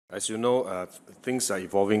As you know, things are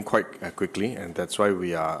evolving quite quickly, and that's why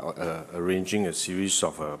we are arranging a series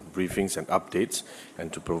of briefings and updates,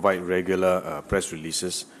 and to provide regular press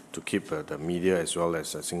releases to keep the media as well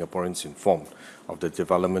as Singaporeans informed of the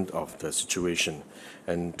development of the situation.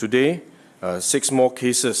 And today, 6 more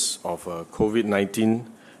cases of COVID-19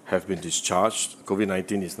 have been discharged.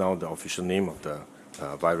 COVID-19 is now the official name of the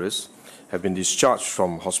virus, have been discharged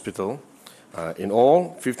from hospital. In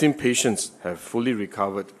all, 15 patients have fully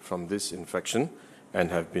recovered from this infection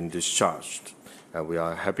and have been discharged. We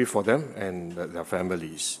are happy for them and their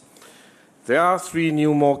families. There are 3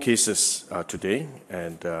 more cases today,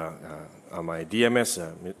 and my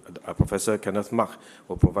DMS, Professor Kenneth Mak,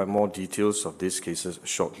 will provide more details of these cases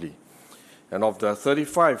shortly. And of the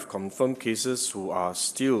 35 confirmed cases who are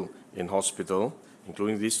still in hospital,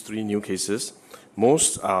 including these 3 new cases,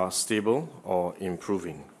 most are stable or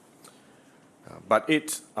improving. But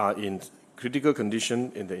 8 are in critical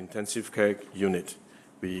condition in the intensive care unit.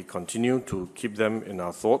 We continue to keep them in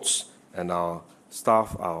our thoughts, and our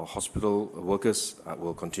staff, our hospital workers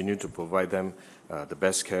will continue to provide them the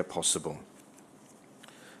best care possible.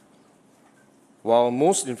 While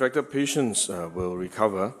most infected patients will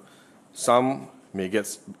recover, some may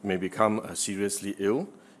become seriously ill,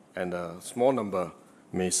 and a small number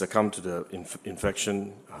may succumb to the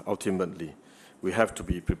infection ultimately. We have to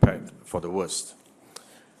be prepared for the worst.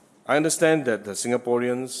 I understand that the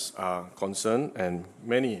Singaporeans are concerned and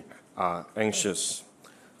many are anxious.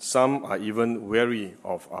 Some are even wary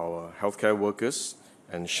of our healthcare workers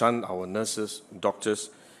and shun our nurses, doctors,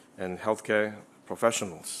 and healthcare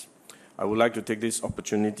professionals. I would like to take this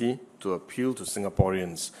opportunity to appeal to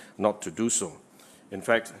Singaporeans not to do so. In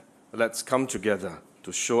fact, let's come together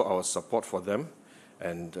to show our support for them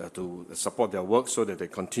and to support their work so that they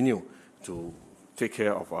continue to take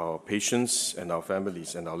care of our patients and our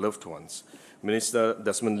families and our loved ones. Minister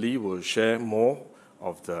Desmond Lee will share more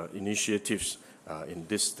of the initiatives in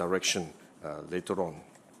this direction later on,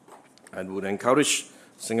 and would encourage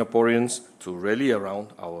Singaporeans to rally around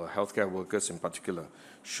our healthcare workers in particular,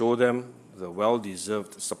 show them the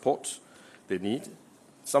well-deserved support they need.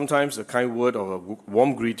 Sometimes a kind word or a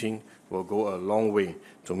warm greeting will go a long way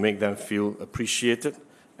to make them feel appreciated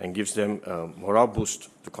and gives them a morale boost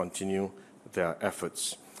to continue their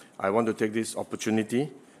efforts. I want to take this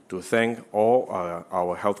opportunity to thank all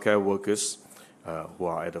our healthcare workers who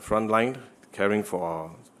are at the front line, caring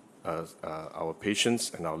for our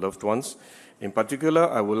patients and our loved ones. In particular,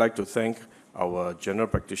 I would like to thank our general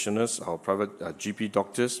practitioners, our private GP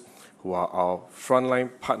doctors, who are our frontline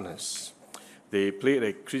partners. They played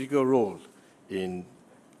a critical role in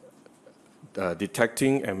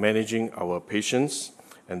detecting and managing our patients,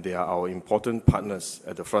 and they are our important partners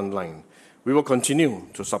at the front line. We will continue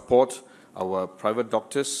to support our private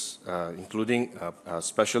doctors, including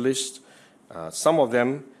specialists. Some of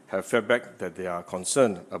them have feedback that they are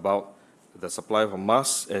concerned about the supply of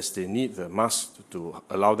masks, as they need the masks to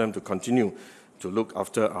allow them to continue to look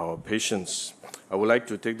after our patients. I would like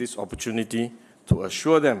to take this opportunity to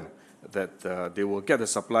assure them that they will get the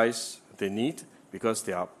supplies they need because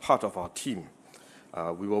they are part of our team.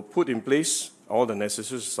 We will put in place all the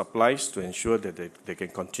necessary supplies to ensure that they can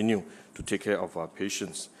continue to take care of our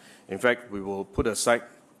patients. In fact, we will put aside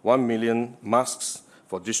 1 million masks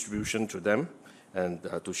for distribution to them and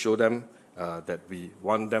to show them that we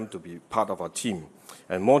want them to be part of our team.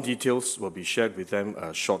 And more details will be shared with them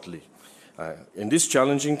shortly. In this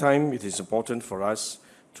challenging time, it is important for us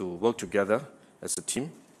to work together as a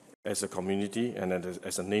team, as a community, and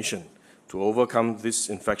as a nation to overcome this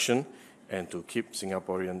infection and to keep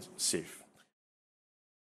Singaporeans safe.